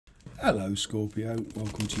Hello Scorpio,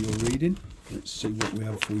 welcome to your reading. Let's see what we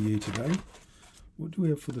have for you today. What do we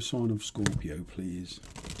have for the sign of Scorpio, please?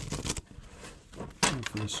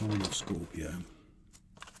 For the sign of Scorpio.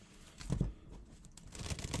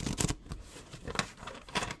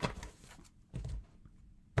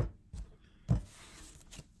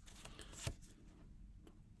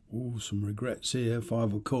 Oh, some regrets here.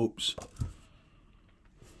 5 of Cups.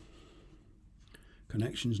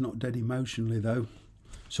 Connection's not dead emotionally though.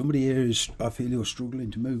 Somebody here is, I feel you're struggling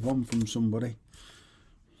to move on from somebody.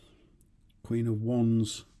 Queen of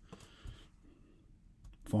Wands.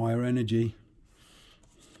 Fire energy.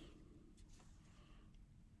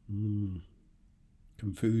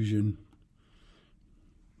 Confusion.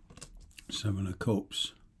 7 of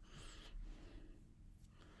Cups.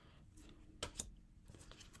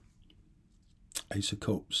 Ace of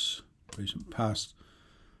Cups. Recent past.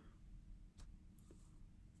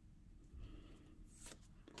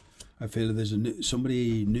 I feel there's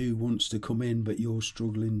somebody new wants to come in, but you're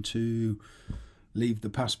struggling to leave the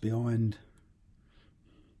past behind.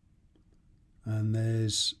 And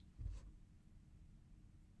there's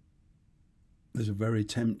a very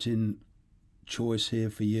tempting choice here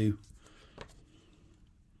for you.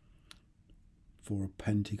 4 of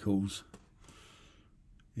Pentacles.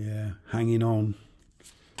 Yeah, hanging on.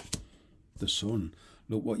 The Sun.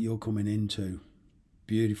 Look what you're coming into.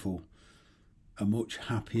 Beautiful. A much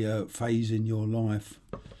happier phase in your life.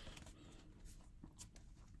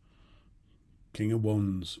 King of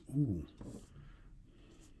Wands. Ooh.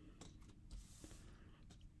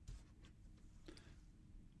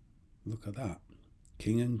 Look at that.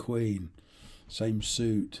 King and Queen. Same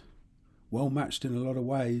suit. Well matched in a lot of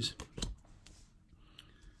ways.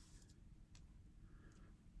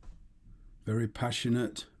 Very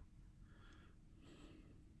passionate.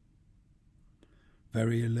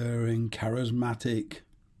 Very alluring, charismatic.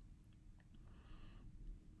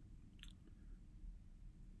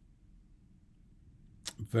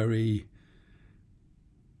 Very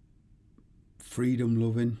freedom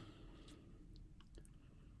loving.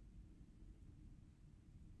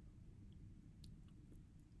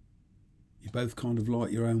 You both kind of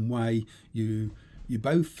like your own way. You're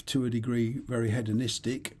both to a degree very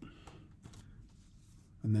hedonistic.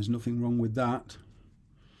 And there's nothing wrong with that.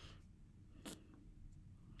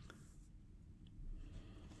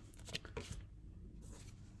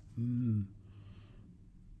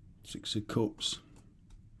 Six of Cups.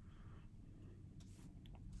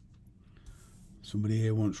 Somebody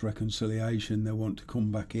here wants reconciliation. They want to come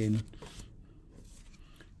back in.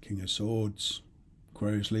 King of Swords.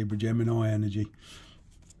 Aquarius, Libra, Gemini energy.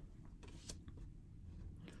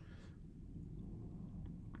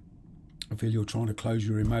 I feel you're trying to close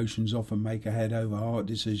your emotions off and make a head over heart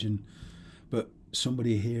decision. But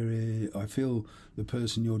somebody here, I feel the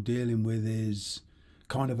person you're dealing with is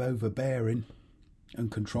kind of overbearing and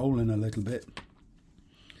controlling a little bit.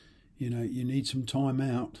 You know, you need some time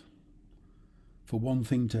out for one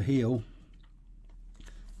thing to heal.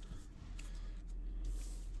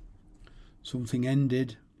 Something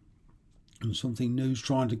ended and something new's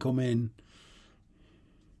trying to come in.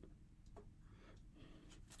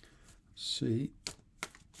 Let's see,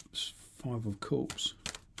 it's 5 of Cups.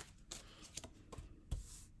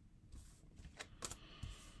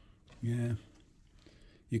 Yeah.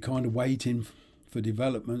 You're kind of waiting for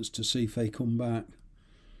developments to see if they come back.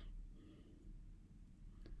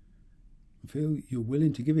 I feel you're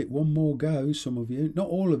willing to give it one more go, some of you. Not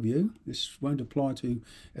all of you. This won't apply to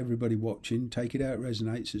everybody watching. Take it how it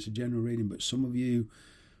resonates. It's a general reading, but some of you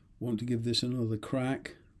want to give this another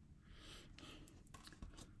crack.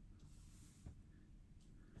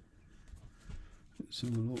 Let's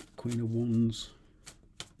have a look. Queen of Wands.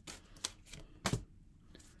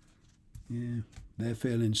 Yeah. They're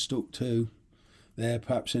feeling stuck too. They're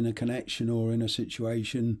perhaps in a connection or in a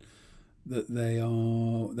situation that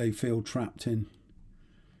they feel trapped in,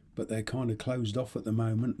 but they're kind of closed off at the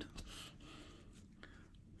moment.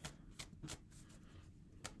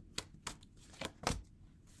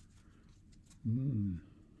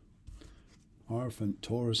 Hierophant,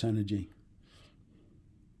 Taurus energy.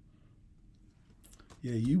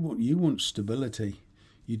 Yeah, you want stability.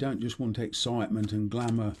 You don't just want excitement and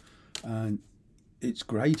glamour. And it's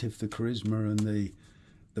great if the charisma and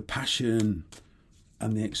the passion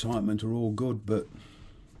and the excitement are all good, but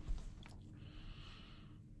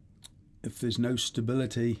if there's no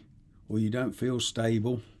stability or you don't feel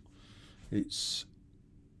stable, it's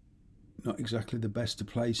not exactly the best of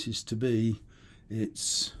places to be.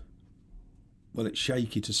 It's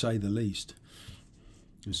shaky to say the least.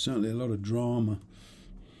 There's certainly a lot of drama.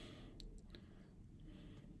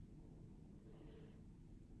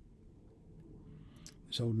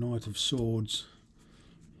 This old Knight of Swords.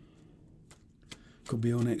 Could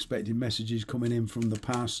be unexpected messages coming in from the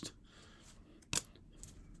past.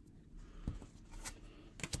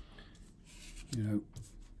 You know,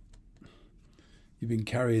 you've been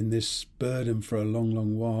carrying this burden for a long,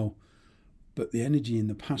 long while, but the energy in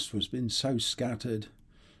the past has been so scattered.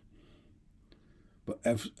 But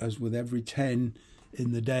as with every 10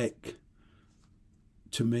 in the deck,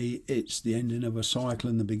 to me, it's the ending of a cycle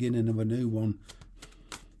and the beginning of a new one.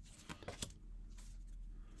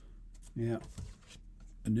 Yeah,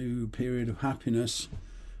 a new period of happiness.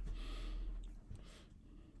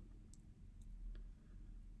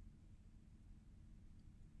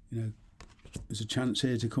 You know, there's a chance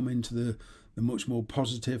here to come into the much more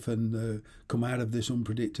positive and come out of this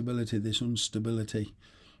unpredictability, this instability.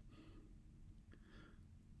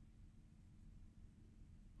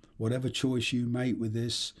 Whatever choice you make with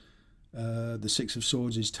this, the Six of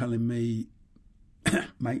Swords is telling me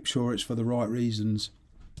make sure it's for the right reasons.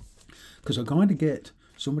 Because I kind of get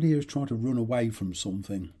somebody who's trying to run away from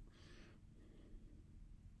something.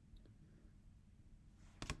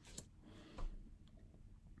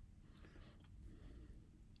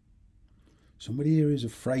 Somebody here is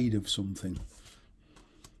afraid of something.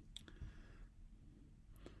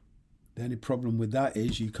 The only problem with that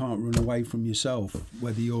is you can't run away from yourself,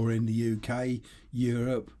 whether you're in the UK,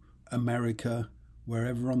 Europe, America,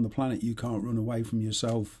 wherever on the planet, you can't run away from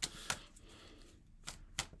yourself.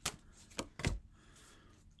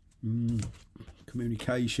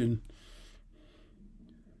 Communication.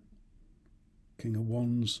 King of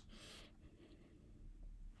Wands.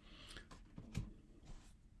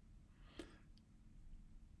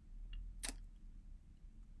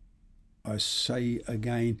 I say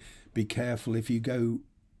again, be careful if you go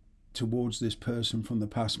towards this person from the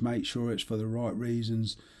past, make sure it's for the right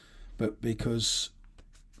reasons. But because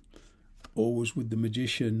always with the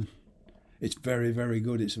Magician, it's very, very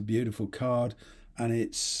good. It's a beautiful card, and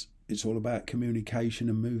it's all about communication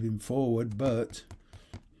and moving forward. But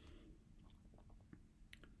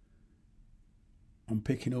I'm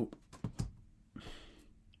picking up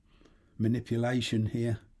manipulation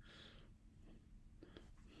here.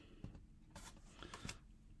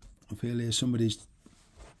 I feel here somebody's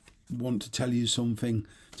want to tell you something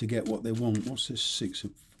to get what they want. What's this Six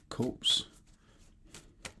of Cups?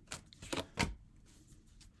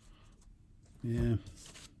 Yeah.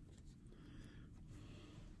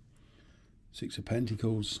 Six of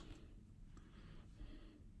Pentacles.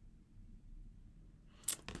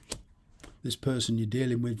 This person you're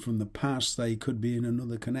dealing with from the past, they could be in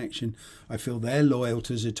another connection. I feel their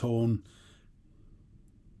loyalties are torn.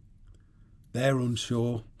 They're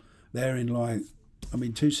unsure. They're in like, I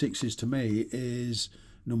mean, 2 sixes to me is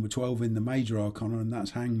number 12 in the major arcana, and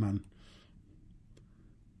that's Hangman.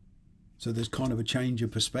 So there's kind of a change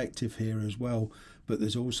of perspective here as well, but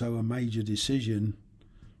there's also a major decision.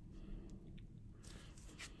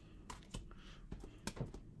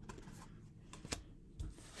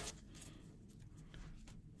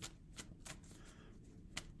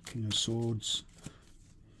 King of Swords.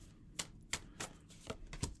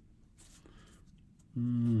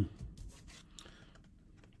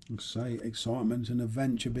 Say excitement and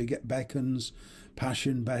adventure beckons,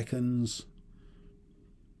 passion beckons.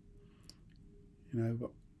 You know,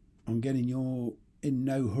 but I'm getting you're in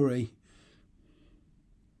no hurry.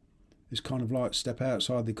 It's kind of like step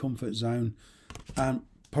outside the comfort zone, and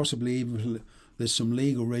possibly even there's some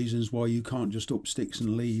legal reasons why you can't just up sticks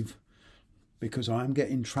and leave, because I am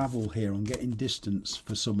getting travel here. I'm getting distance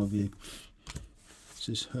for some of you. It's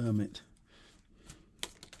this Hermit.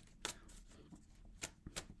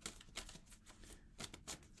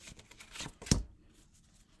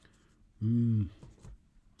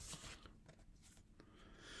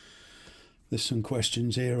 There's some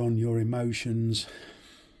questions here on your emotions.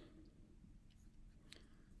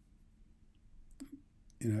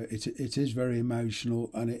 You know, it is very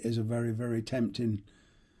emotional, and it is a very, very tempting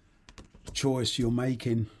choice you're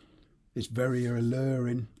making. It's very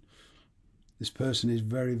alluring. This person is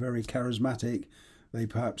very, very charismatic. They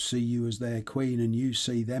perhaps see you as their queen and you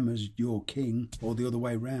see them as your king, or the other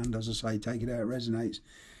way around. As I say, take it how it resonates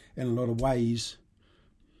in a lot of ways.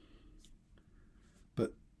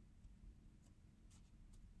 But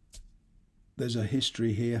there's a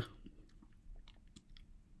history here,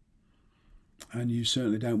 and you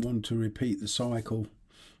certainly don't want to repeat the cycle.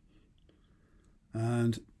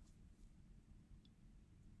 And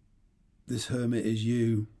this Hermit is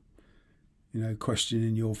you know,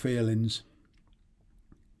 questioning your feelings.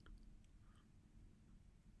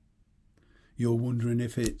 You're wondering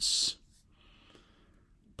if it's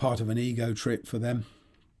part of an ego trip for them.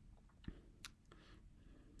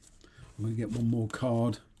 I'm going to get one more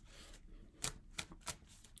card.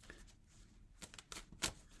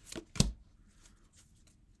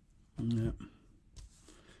 Yeah.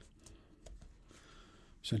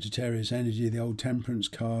 Sagittarius energy, the old Temperance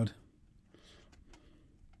card.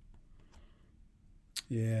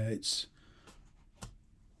 Yeah, it's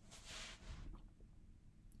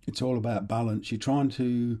all about balance. You're trying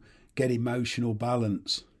to get emotional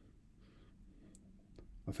balance.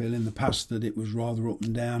 I feel in the past that it was rather up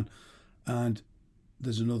and down, and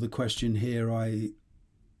there's another question here I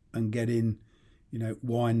am getting, you know,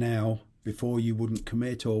 why now? Before you wouldn't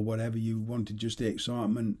commit or whatever, you wanted just the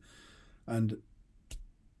excitement, and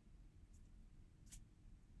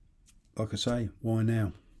like I say, why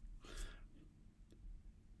now?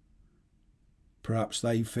 Perhaps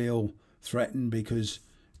they feel threatened because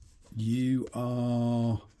you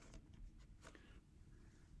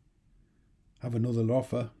have another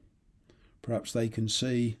offer. Perhaps they can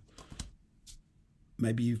see,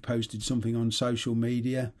 maybe you've posted something on social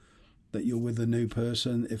media that you're with a new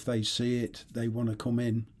person. If they see it, they want to come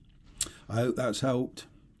in. I hope that's helped.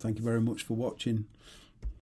 Thank you very much for watching.